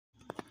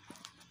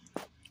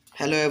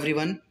Hello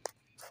everyone,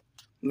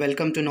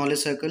 welcome to Knowledge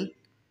Circle.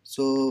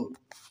 So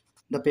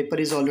the paper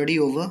is already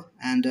over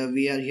and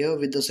we are here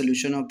with the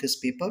solution of this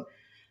paper.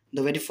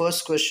 The very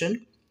first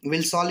question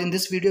we'll solve in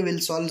this video,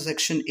 we'll solve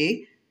section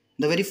A.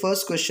 The very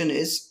first question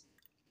is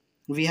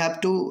we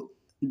have to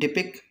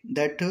depict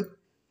that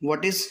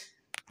what is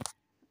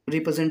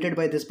represented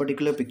by this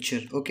particular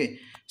picture. Okay,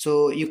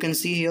 so you can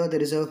see here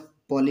there is a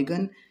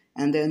polygon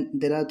and then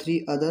there are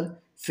three other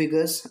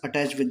figures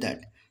attached with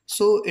that.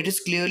 So it is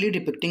clearly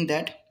depicting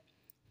that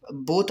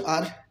both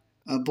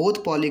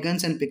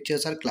polygons and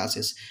pictures are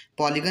classes.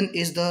 Polygon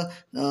is the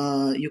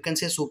you can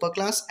say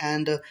superclass,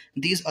 and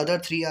these other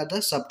three are the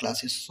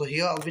subclasses. So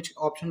here which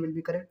option will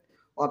be correct?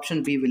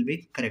 Option B will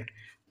be correct.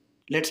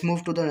 Let's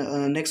move to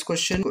the next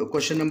question.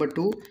 Question number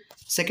 2.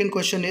 Second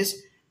question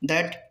is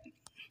that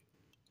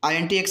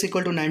int x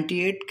equal to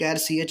 98 char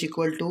ch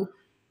equal to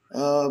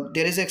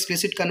there is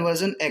explicit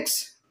conversion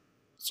x.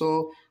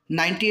 So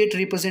 98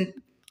 represent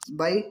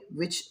by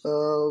which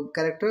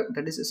character?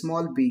 That is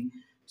small b.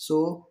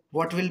 So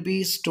what will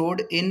be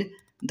stored in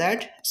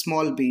that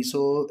small b?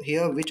 So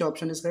here which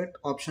option is correct?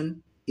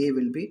 Option A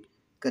will be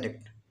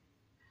correct.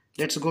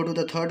 Let's go to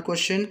the third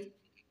question.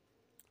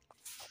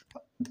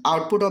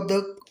 Output of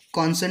the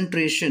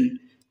concentration,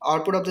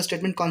 output of the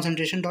statement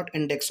concentration dot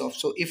index of.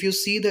 So if you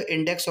see the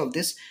index of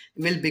this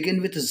will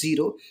begin with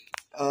 0,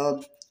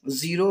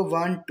 0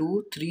 1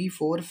 2 3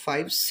 4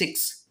 5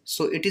 6.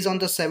 So it is on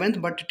the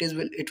 7th, but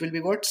it will be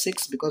what?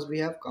 6, because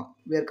we are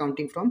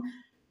counting from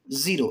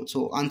 0.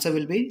 So answer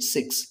will be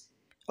 6.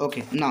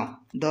 Okay, now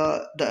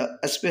the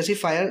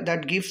specifier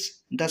that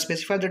gives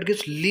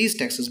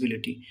least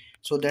accessibility.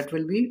 So that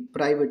will be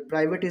private.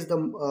 Private is the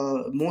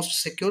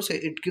most secure, so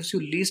it gives you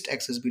least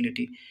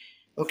accessibility.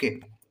 Okay,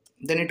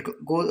 then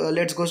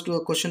let's go to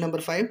question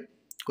number 5.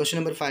 Question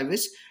number 5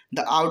 is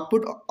the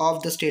output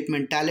of the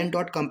statement talent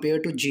dot compare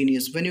to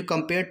genius. When you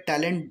compare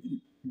talent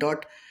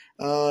dot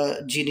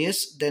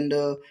genius, then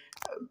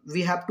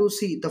we have to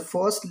see the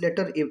first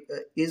letter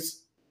is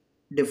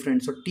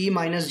different. So t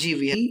minus g,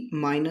 we have t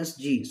minus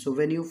g. So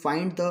when you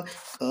find the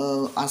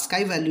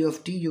ASCII value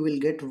of t, you will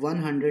get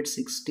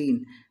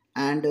 116,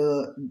 and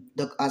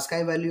the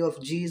ASCII value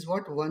of g is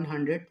what?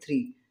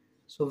 103.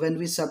 So when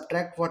we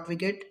subtract, what we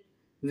get?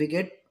 We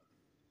get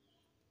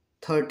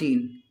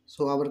 13.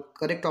 So our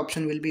correct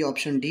option will be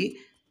option D.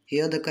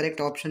 Here the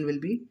correct option will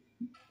be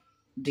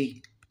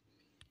D.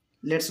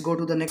 Let's go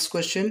to the next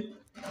question.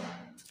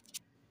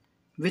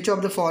 Which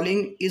of the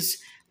following is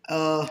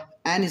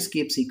an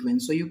escape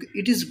sequence? So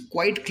it is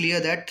quite clear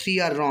that 3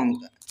 are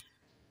wrong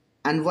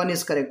and 1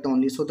 is correct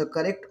only. So the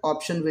correct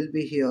option will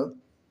be here,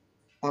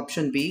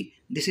 option B.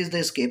 This is the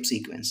escape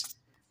sequence.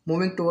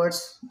 Moving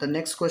towards the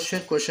next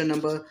question, question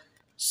number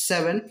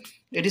 7.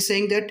 It is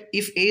saying that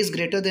if A is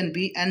greater than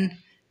B and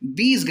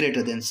B is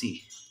greater than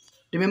C.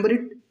 Remember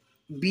it,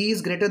 B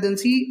is greater than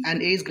C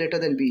and A is greater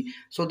than B.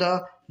 So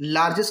the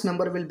largest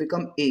number will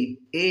become A.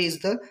 A is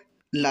the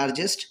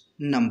largest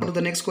number. So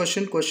the next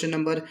question, question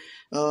number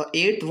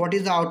 8. What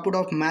is the output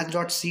of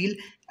math.ceil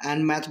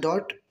and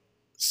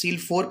math.ceil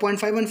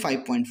 4.5 and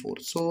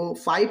 5.4? So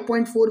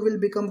 5.4 will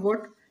become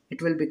what?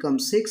 It will become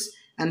 6,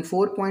 and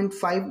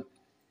 4.5,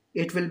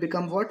 it will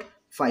become what?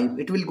 5.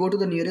 It will go to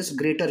the nearest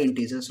greater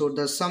integer. So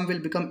the sum will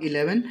become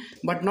 11,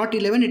 but not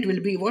 11, it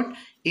will be what?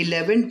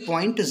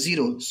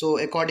 11.0. So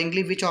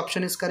accordingly, which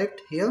option is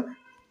correct? Here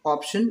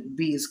option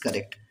B is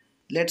correct.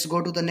 Let's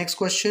go to the next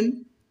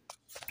question.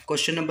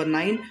 Question number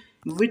 9.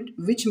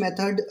 Which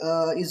method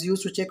is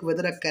used to check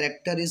whether a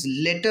character is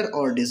letter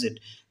or digit?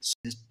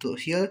 So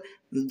here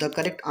the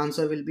correct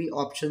answer will be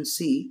option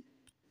C,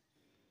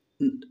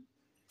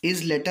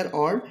 is letter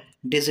or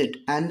digit,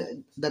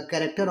 and the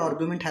character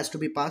argument has to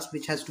be passed,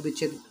 which has to be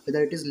checked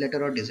whether it is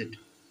letter or digit.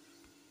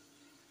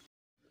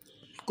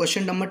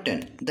 Question number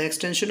 10. The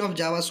extension of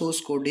Java source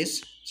code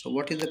is, so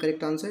what is the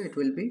correct answer? It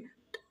will be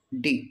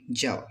D,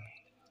 Java.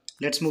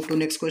 Let's move to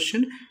next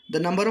question. The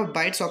number of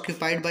bytes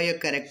occupied by a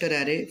character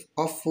array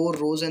of 4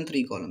 rows and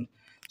 3 columns.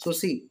 So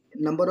see,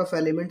 number of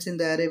elements in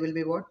the array will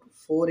be what?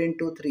 4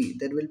 into 3.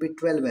 There will be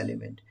 12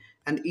 elements.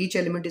 And each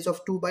element is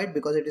of 2 bytes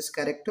because it is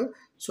character.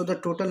 So the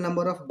total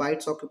number of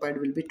bytes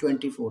occupied will be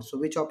 24. So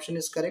which option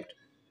is correct?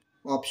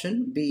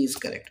 Option B is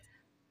correct.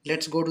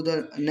 Let's go to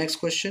the next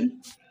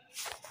question.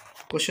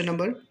 Question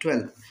number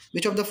 12.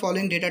 Which of the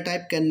following data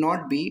type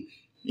cannot be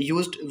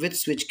used with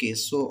switch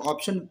case? So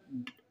option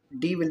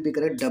D will be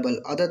correct,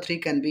 double. Other 3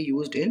 can be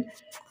used in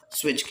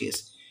switch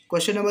case.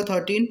 Question number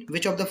 13.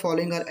 Which of the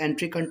following are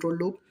entry control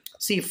loop?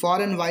 See,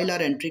 for and while are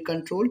entry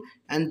control,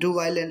 and do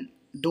while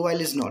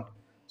is not.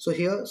 So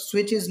here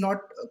switch is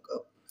not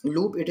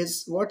loop, it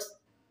is what?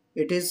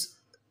 It is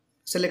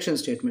selection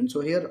statement.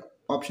 So here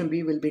option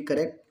B will be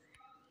correct,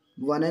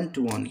 1 and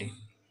 2 only.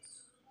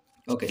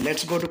 Okay,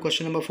 let's go to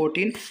question number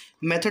 14.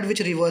 Method which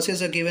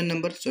reverses a given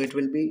number. So it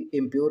will be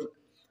impure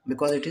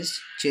because it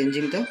is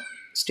changing the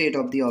state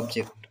of the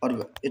object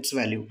or its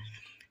value.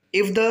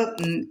 If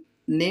the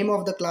name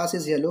of the class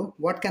is yellow,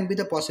 what can be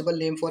the possible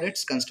name for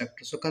its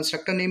constructor? So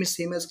constructor name is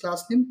same as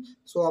class name.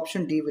 So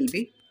option D will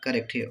be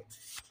correct here.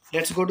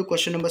 Let's go to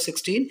question number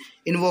 16.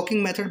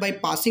 Invoking method by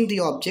passing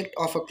the object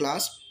of a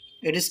class.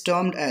 It is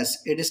termed as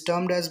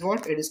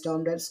what? It is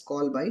termed as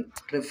call by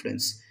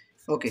reference.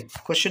 Okay,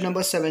 question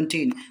number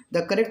 17.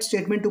 The correct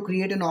statement to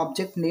create an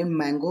object named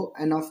mango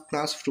and of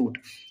class fruit.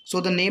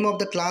 So the name of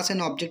the class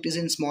and object is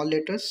in small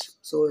letters.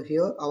 So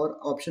here our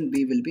option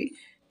B will be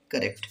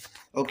correct.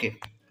 Okay,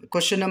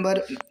 question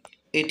number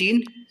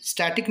 18.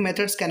 Static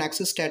methods can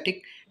access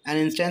static and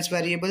instance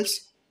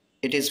variables.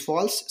 It is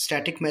false.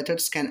 Static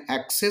methods can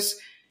access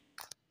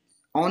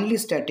only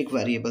static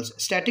variables.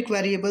 Static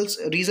variables,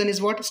 reason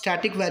is what?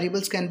 Static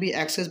variables can be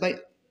accessed by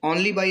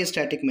only by a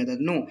static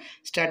method. No,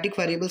 static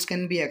variables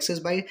can be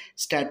accessed by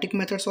static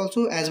methods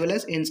also as well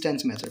as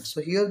instance methods. So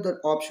here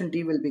the option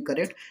D will be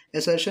correct.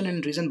 Assertion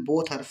and reason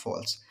both are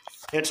false.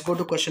 Let's go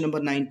to question number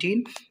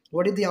 19.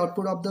 What is the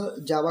output of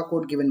the Java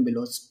code given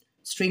below?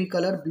 String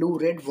color blue,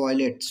 red,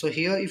 violet. So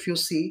here if you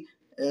see,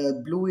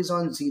 blue is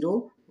on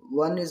 0,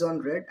 1 is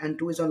on red and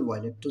 2 is on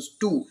violet. So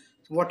 2.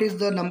 What is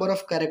the number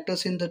of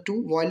characters in the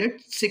 2?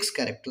 Violet, 6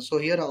 characters. So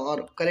here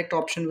our correct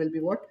option will be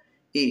what?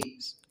 A.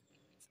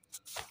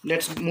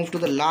 Let's move to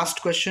the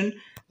last question.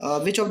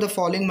 Which of the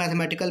following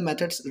mathematical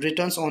methods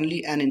returns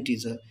only an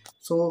integer?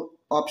 So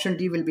option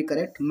D will be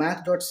correct.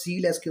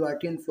 Math.ceil,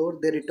 sqrt and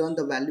float, they return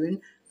the value in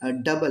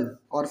double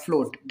or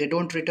float. They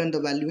don't return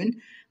the value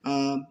in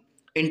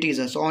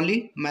integer. So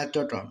only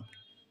math.round.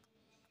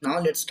 Now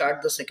let's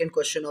start the second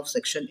question of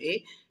section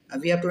A.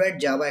 We have to write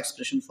Java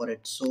expression for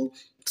it. So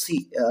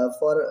see,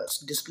 for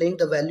displaying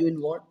the value in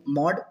what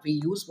mod, we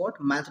use what?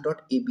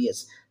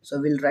 Math.abs. So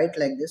we'll write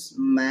like this: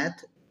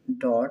 math.abs.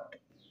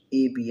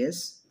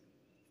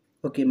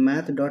 Okay,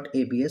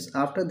 math.abs.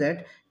 After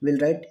that we'll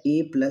write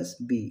a plus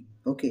b.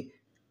 Okay,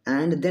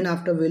 and then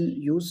after we'll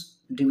use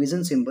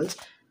division symbols,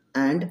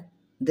 and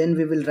then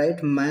we will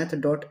write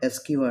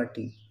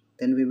math.sqrt.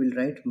 Then we will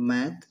write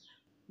math.sqrt,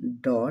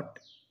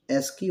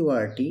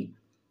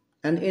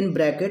 and in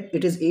bracket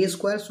it is a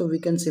square, so we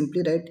can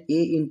simply write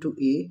a into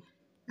a,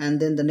 and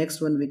then the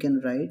next one we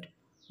can write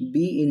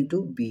b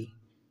into b,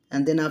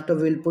 and then after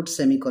we'll put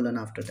semicolon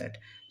after that.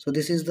 So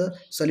this is the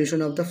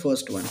solution of the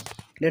first one.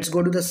 Let's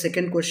go to the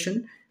second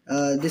question.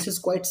 This is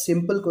quite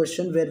simple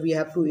question where we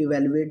have to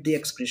evaluate the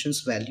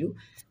expression's value.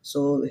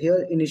 So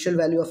here initial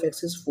value of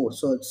x is 4.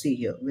 So see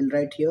here, we'll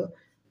write here,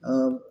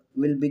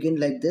 we'll begin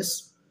like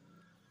this: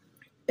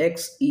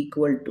 x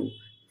equal to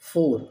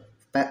 4.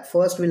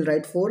 First we'll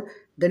write 4,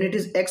 then it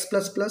is x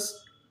plus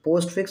plus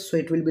postfix, so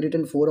it will be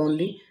written 4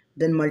 only,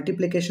 then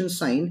multiplication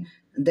sign,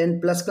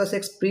 then plus plus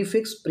x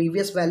prefix,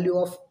 previous value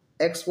of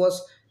x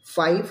was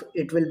 5,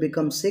 it will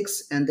become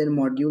 6, and then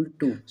module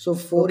 2. So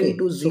 4 okay,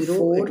 into 0, so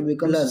 4 it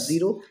becomes plus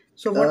 0.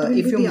 So what will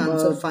if be the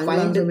answer? Final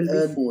answer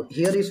will be 4.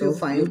 Here if so you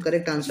find, your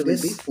correct answer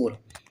will be 4.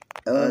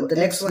 The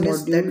next one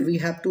is that we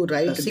have to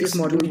write 6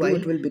 module y,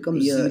 it will become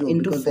 0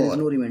 into because 4. There is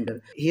no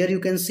remainder. Here you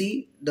can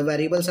see the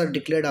variables are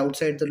declared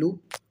outside the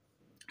loop.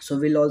 So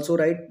we'll also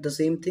write the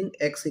same thing: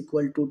 x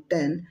equal to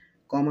 10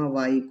 comma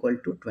y equal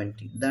to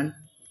 20. Done.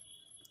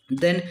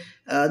 Then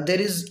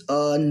there is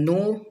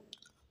no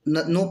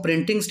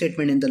printing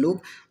statement in the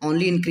loop,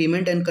 only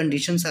increment and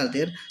conditions are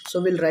there.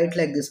 So we'll write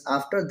like this.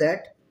 After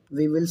that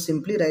we will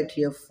simply write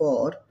here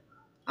for,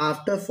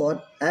 after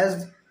for,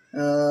 as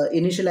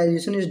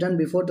initialization is done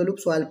before the loop,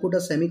 so I'll put a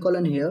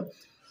semicolon here,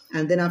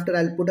 and then after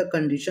I'll put a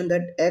condition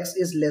that x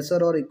is lesser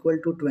or equal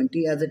to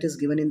 20 as it is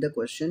given in the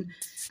question,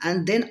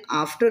 and then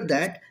after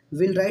that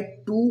we'll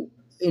write two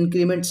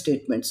increment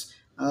statements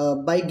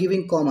by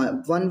giving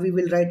comma. One we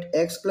will write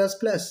x plus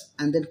plus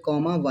and then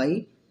comma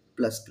y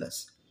plus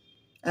plus,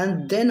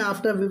 and then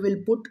after we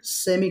will put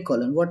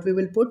semicolon. What we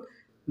will put?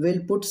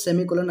 We'll put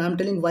semicolon. I'm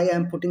telling why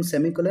I'm putting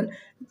semicolon.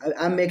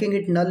 I'm making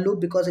it null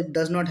loop because it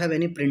does not have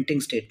any printing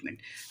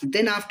statement.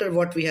 Then after,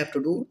 what we have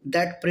to do,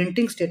 that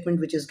printing statement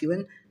which is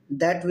given,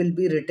 that will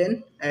be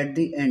written at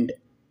the end,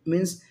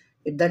 means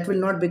that will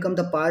not become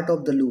the part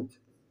of the loop.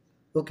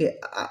 Okay,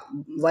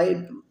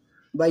 why?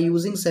 By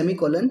using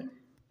semicolon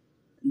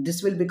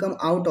this will become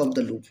out of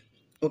the loop.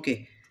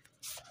 Okay,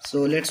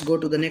 so let's go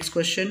to the next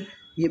question.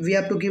 We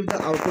have to give the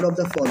output of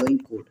the following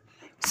code.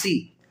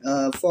 See,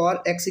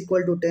 for x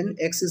equal to 10,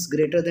 x is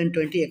greater than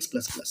 20, x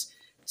plus plus.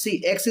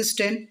 See, x is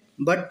 10,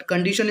 but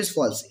condition is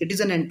false. It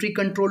is an entry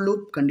control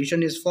loop.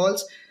 Condition is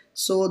false.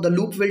 So the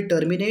loop will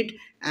terminate,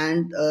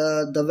 and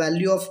the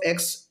value of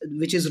x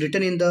which is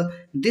written in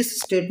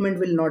this statement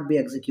will not be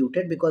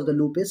executed because the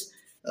loop is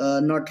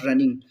not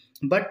running.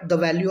 But the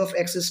value of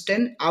x is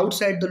 10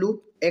 outside the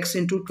loop, x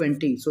into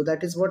 20. So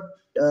that is what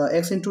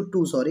x into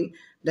 2, sorry,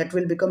 that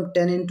will become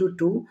 10 into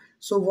 2.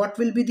 So what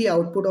will be the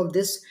output of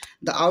this?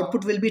 The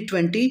output will be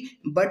 20,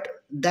 but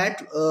that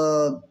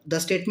the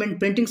statement,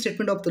 printing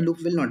statement of the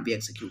loop will not be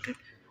executed.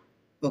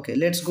 Okay,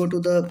 let's go to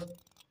the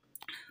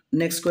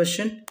next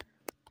question.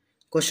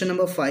 Question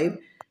number 5.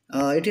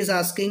 It is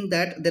asking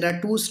that there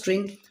are two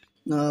string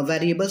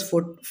variables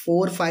for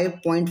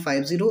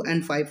 45.50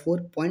 and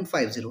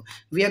 54.50.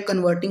 We are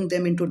converting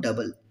them into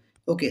double.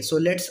 Okay, so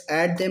let's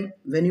add them.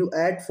 When you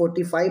add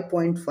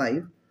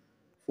 45.5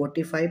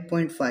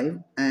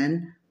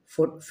 and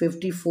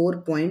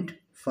 54.50,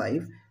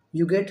 5,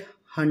 you get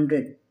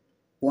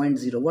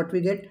 100.0. What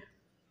we get?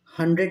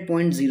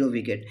 100.0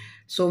 we get.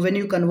 So when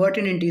you convert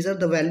in integer,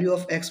 the value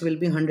of x will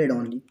be 100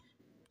 only.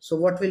 So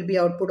what will be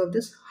output of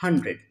this?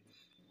 100.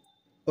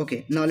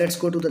 Okay, now let's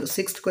go to the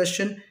sixth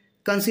question.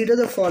 Consider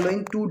the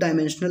following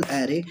two-dimensional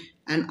array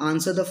and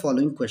answer the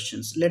following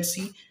questions. Let's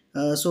see.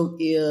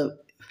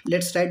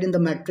 Let's write in the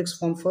matrix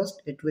form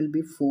first. It will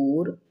be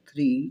 4,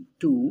 3,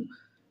 2.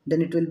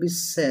 Then it will be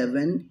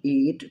 7,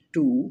 8,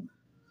 2,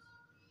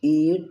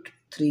 8,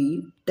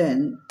 3,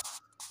 10.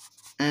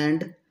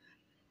 And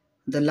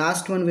the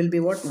last one will be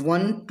what?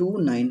 1, 2,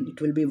 9.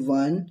 It will be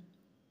 1,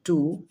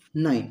 2,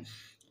 9.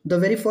 The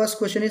very first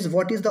question is,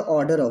 what is the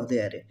order of the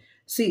array?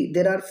 See,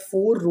 there are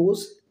 4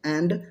 rows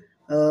and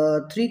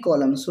 3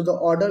 columns. So the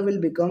order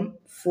will become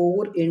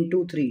 4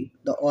 into 3.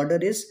 The order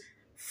is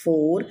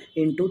 4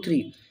 into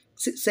 3.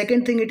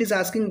 Second thing, it is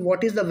asking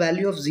what is the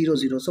value of 0,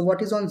 0. So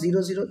what is on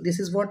 0, 0? This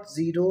is what?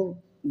 0,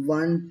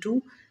 1,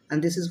 2.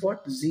 And this is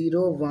what?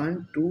 0,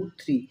 1, 2,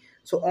 3.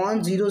 So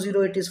on 0,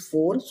 0 it is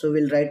 4. So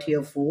we'll write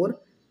here 4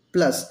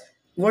 plus.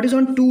 What is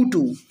on 2,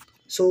 2?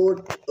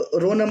 So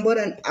row number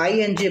and I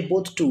and j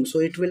both 2. So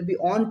it will be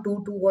on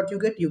 2, 2. What you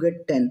get? You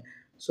get 10.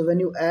 So when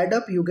you add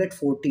up, you get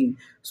 14.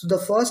 So the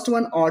first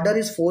one order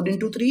is 4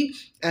 into 3,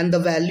 and the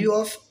value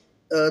of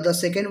the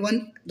second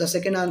one, the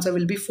second answer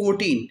will be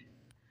 14.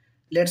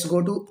 Let's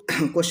go to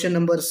question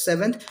number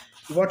 7.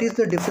 What is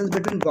the difference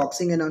between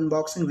boxing and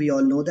unboxing? We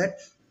all know that.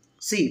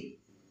 See,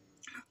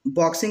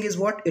 boxing is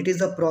what? It is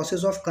the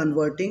process of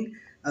converting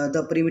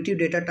the primitive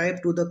data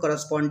type to the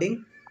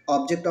corresponding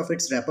object of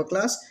its wrapper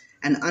class.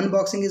 And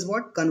unboxing is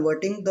what?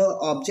 Converting the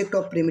object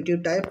of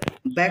primitive type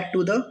back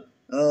to the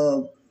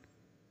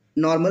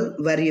normal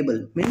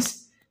variable,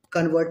 means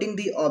converting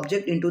the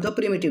object into the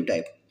primitive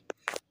type.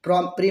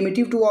 From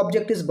primitive to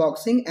object is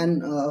boxing,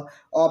 and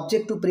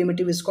object to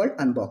primitive is called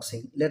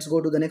unboxing. Let's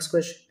go to the next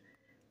question.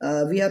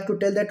 We have to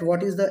tell that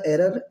what is the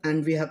error,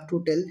 and we have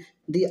to tell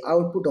the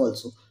output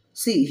also.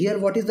 See here,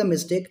 what is the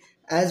mistake?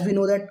 As we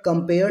know that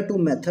compare to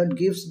method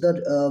gives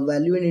the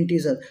value in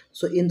integer.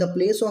 So in the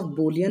place of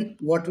boolean,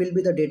 what will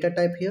be the data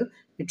type here?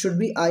 It should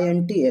be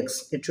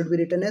intx. It should be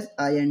written as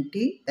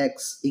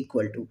intx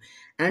equal to.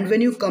 And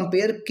when you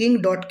compare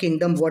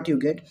king.kingdom, what you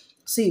get?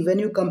 See, when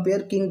you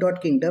compare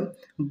king.kingdom,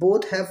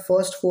 both have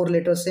first 4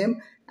 letters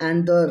same,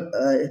 and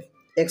the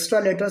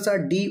extra letters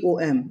are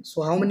DOM.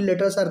 So how many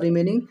letters are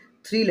remaining?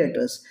 3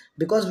 letters,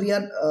 because we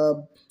are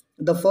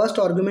the first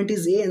argument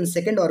is A and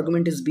second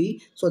argument is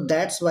B. So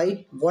that's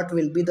why what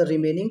will be the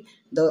remaining?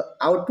 The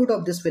output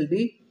of this will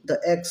be the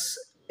x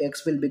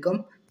will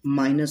become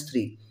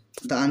 -3.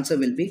 The answer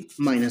will be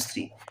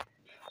 -3.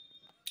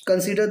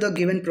 Consider the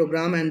given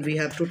program, and we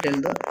have to tell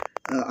the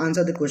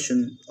answer the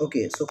question.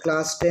 Okay, so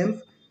class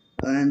temp,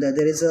 and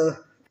there is a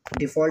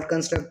default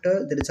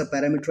constructor, there is a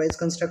parameterized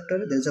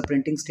constructor, there is a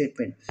printing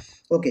statement.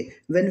 Okay,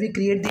 when we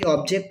create the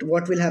object,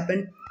 what will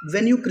happen?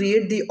 When you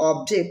create the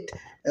object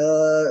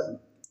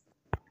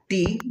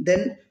t,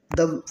 then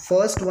the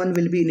first one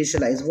will be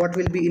initialized. What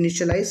will be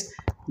initialized?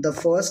 The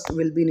first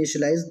will be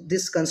initialized,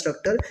 this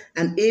constructor,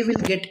 and a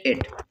will get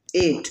 8.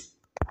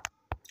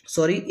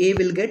 Sorry, a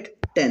will get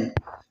 10.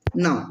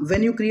 Now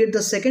when you create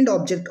the second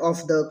object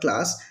of the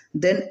class,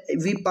 then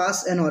we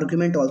pass an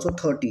argument also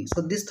 30.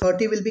 So this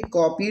 30 will be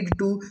copied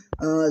to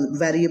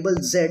variable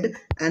z,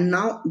 and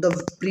now the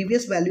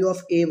previous value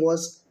of a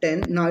was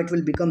 10. Now it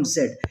will become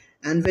z.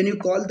 And when you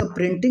call the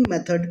printing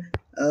method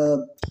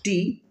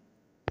t,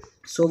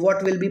 so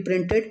what will be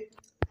printed?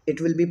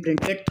 It will be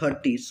printed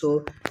 30.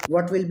 So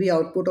what will be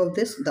output of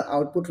this? The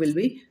output will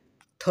be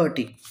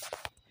 30.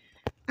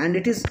 And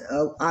it is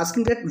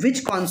asking that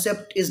which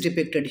concept is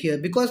depicted here,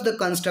 because the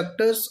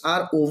constructors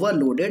are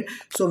overloaded.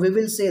 So we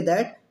will say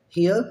that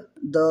here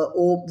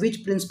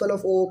which principle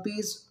of OOP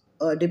is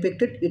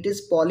depicted? It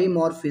is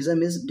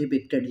polymorphism is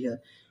depicted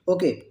here.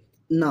 Okay,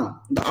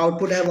 now the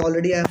output I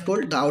have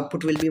told, the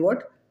output will be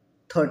what?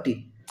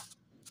 30.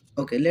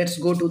 Okay, let's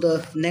go to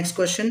the next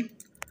question.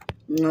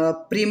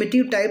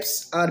 Primitive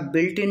types are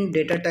built-in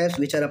data types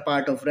which are a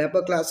part of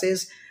wrapper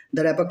classes.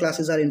 The wrapper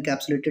classes are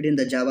encapsulated in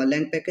the Java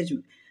lang package.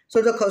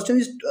 So the question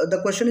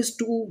is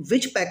to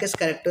which package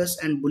characters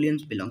and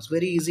booleans belongs?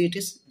 Very easy it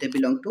is. They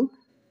belong to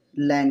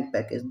lang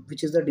package,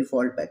 which is the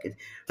default package.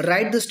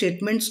 Write the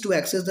statements to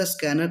access the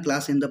scanner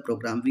class in the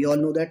program. We all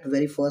know that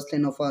very first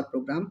line of our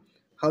program.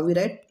 How we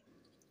write?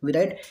 We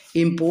write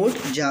import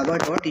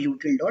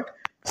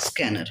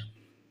java.util.scanner.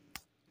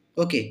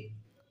 Okay.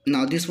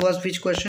 Now this was which question?